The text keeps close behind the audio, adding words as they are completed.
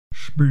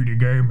Speedy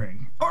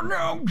Gaming.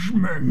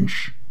 Announcements.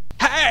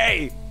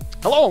 Hey!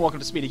 Hello and welcome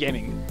to Speedy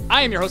Gaming.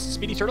 I am your host,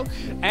 Speedy Turtle,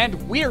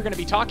 and we are going to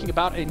be talking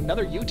about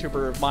another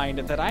YouTuber of mine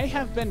that I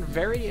have been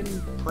very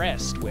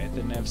impressed with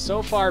and have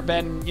so far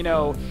been,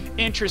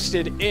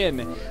 interested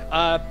in.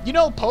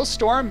 Post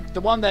Storm, the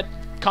one that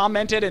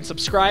commented and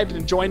subscribed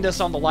and joined us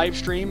on the live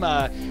stream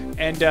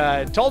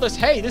and told us,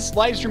 hey, this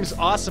live stream is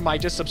awesome, I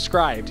just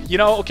subscribed.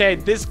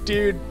 This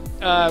dude,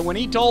 when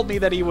he told me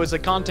that he was a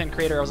content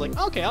creator, I was like,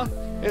 okay,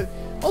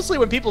 mostly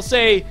when people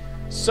say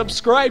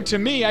subscribe to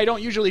me, I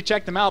don't usually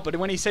check them out, but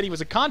when he said he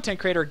was a content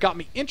creator, it got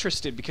me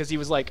interested because he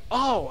was like,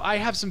 oh, I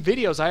have some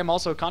videos, I am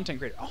also a content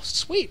creator. Oh,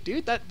 sweet,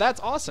 dude,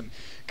 that's awesome.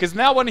 Because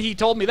now when he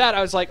told me that,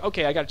 I was like,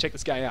 okay, I gotta check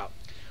this guy out.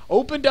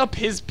 Opened up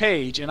his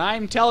page, and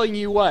I'm telling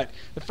you what,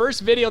 the first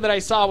video that I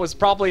saw was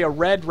probably a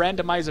red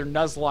randomizer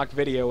Nuzlocke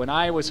video, and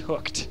I was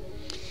hooked.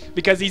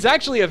 Because he's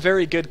actually a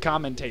very good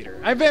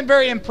commentator. I've been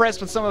very impressed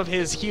with some of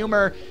his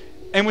humor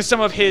and with some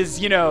of his,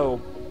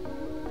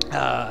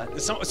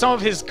 some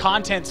of his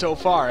content so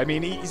far. I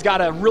mean, he's got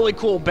a really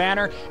cool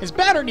banner. His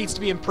banner needs to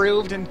be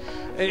improved, and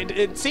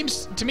it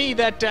seems to me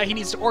that he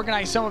needs to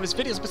organize some of his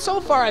videos. But so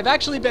far, I've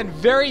actually been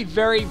very,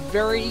 very,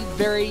 very,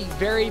 very,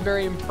 very,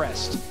 very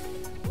impressed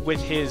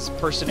with his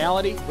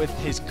personality, with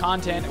his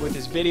content, with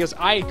his videos.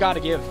 I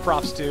gotta give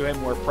props to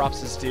him where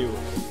props is due.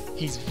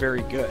 He's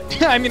very good.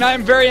 I mean,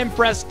 I'm very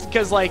impressed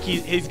because, like,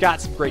 he's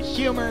got some great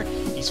humor,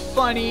 he's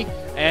funny,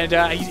 and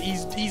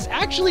he's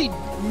actually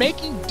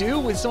making do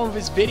with some of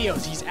his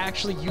videos. He's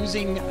actually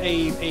using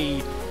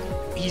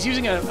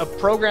a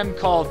program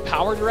called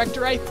Power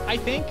Director, I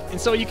think, and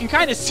so you can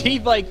kind of see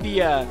like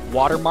the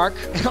watermark,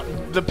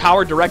 the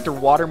Power Director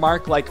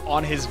watermark, like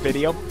on his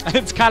video.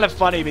 It's kind of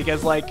funny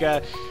because like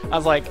I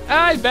was like,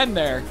 I've been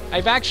there.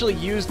 I've actually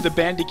used the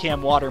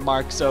Bandicam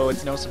watermark, so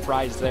it's no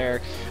surprise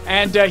there.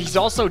 And he's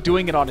also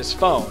doing it on his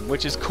phone,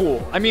 which is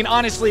cool. I mean,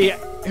 honestly,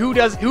 who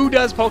does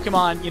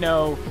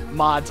Pokemon,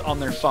 mods on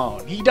their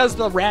phone? He does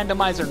the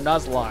randomizer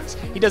Nuzlocks.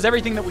 He does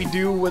everything that we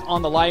do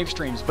on the live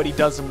streams, but he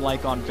does them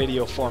like on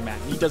video format.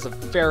 And he does a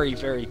very,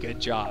 very good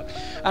job.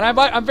 And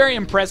I'm very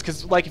impressed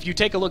because, like, if you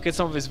take a look at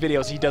some of his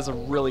videos, he does a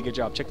really good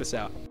job. Check this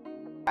out.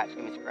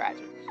 Scratch.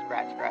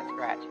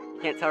 You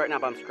can't tell right now,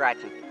 but I'm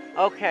scratching.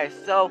 Okay,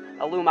 so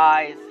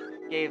Illumeyes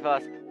gave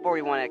us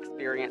 41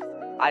 experience.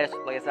 Like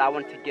I said, I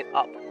want to get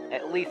up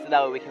at least so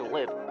that way we can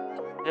live.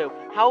 So,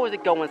 how is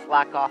it going,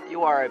 Slack Off?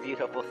 You are a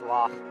beautiful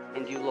sloth,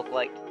 and you look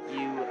like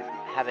you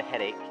have a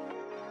headache.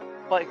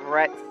 But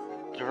Gretz,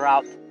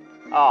 Drought,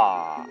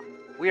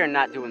 we are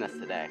not doing this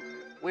today.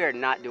 We are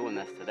not doing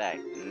this today.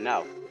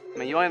 No. I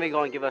mean, you don't even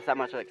going to give us that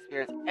much of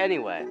experience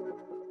anyway.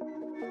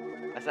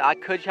 I said I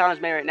could challenge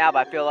May right now,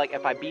 but I feel like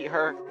if I beat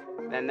her,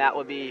 then that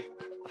would be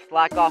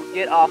Slack Off.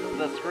 Get off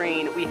the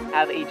screen. We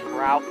have a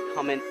Drought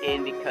coming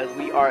in because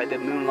we are the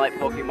Moonlight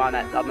Pokemon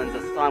that summons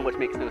the sun, which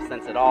makes no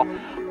sense at all.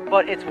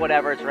 But it's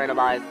whatever, it's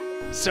randomized.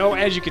 So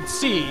as you can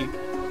see,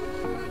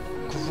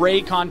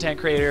 great content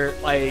creator.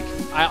 Like,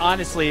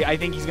 I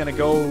think he's gonna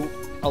go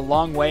a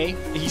long way.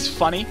 He's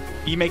funny.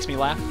 He makes me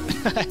laugh.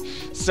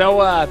 So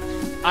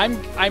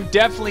I'm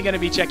definitely gonna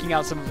be checking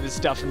out some of his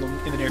stuff in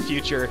the near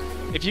future.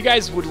 If you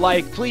guys would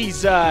like,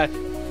 please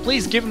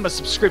give him a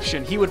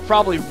subscription. He would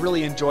probably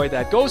really enjoy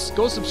that. Go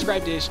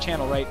subscribe to his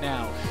channel right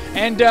now.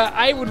 And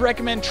I would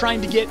recommend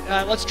trying to get,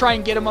 let's try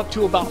and get him up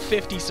to about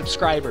 50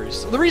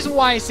 subscribers. The reason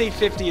why I say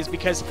 50 is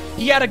because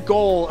he had a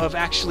goal of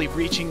actually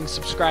reaching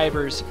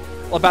subscribers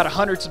about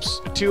 100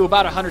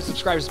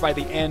 subscribers by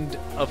the end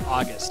of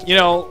August.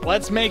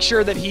 Let's make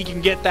sure that he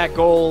can get that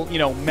goal,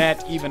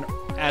 met even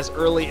as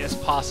early as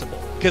possible.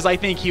 Because I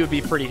think he'd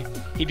be pretty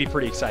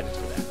excited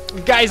for that.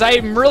 Guys,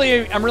 I'm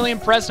really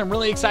impressed. I'm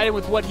really excited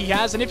with what he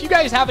has. And if you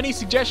guys have any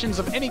suggestions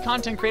of any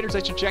content creators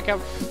I should check out,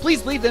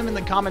 please leave them in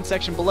the comment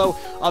section below.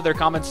 Other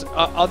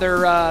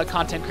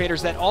content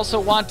creators that also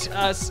want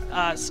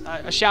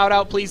a shout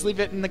out, please leave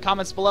it in the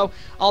comments below.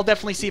 I'll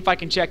definitely see if I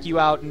can check you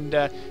out and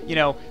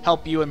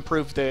help you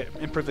improve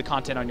the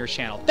content on your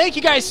channel. Thank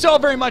you guys so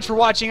very much for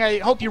watching. I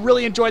hope you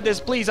really enjoyed this.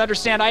 Please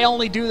understand, I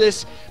only do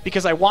this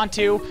because I want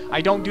to.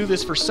 I don't do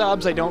this for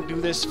subs. I don't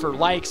do this for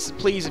likes.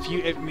 Please, if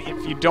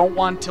you don't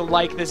want to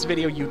like this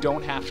video, you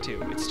don't have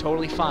to. It's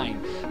totally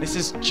fine. This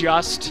is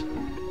just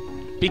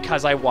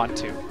because I want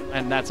to,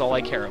 and that's all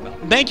I care about.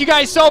 Thank you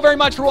guys so very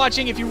much for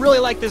watching. If you really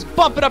like this,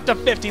 bump it up to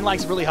 15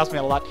 likes. It really helps me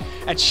out a lot.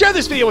 And share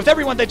this video with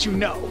everyone that you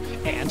know.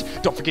 And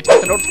don't forget to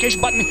hit the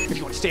notification button if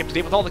you want to stay up to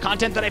date with all the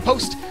content that I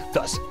post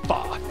thus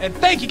far. And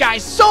thank you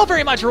guys so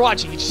very much for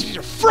watching. It's Chips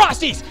and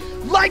Frosties.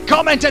 Like,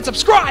 comment, and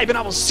subscribe, and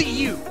I will see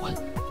you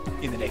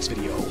in the next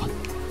video.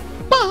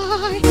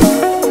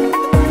 Bye!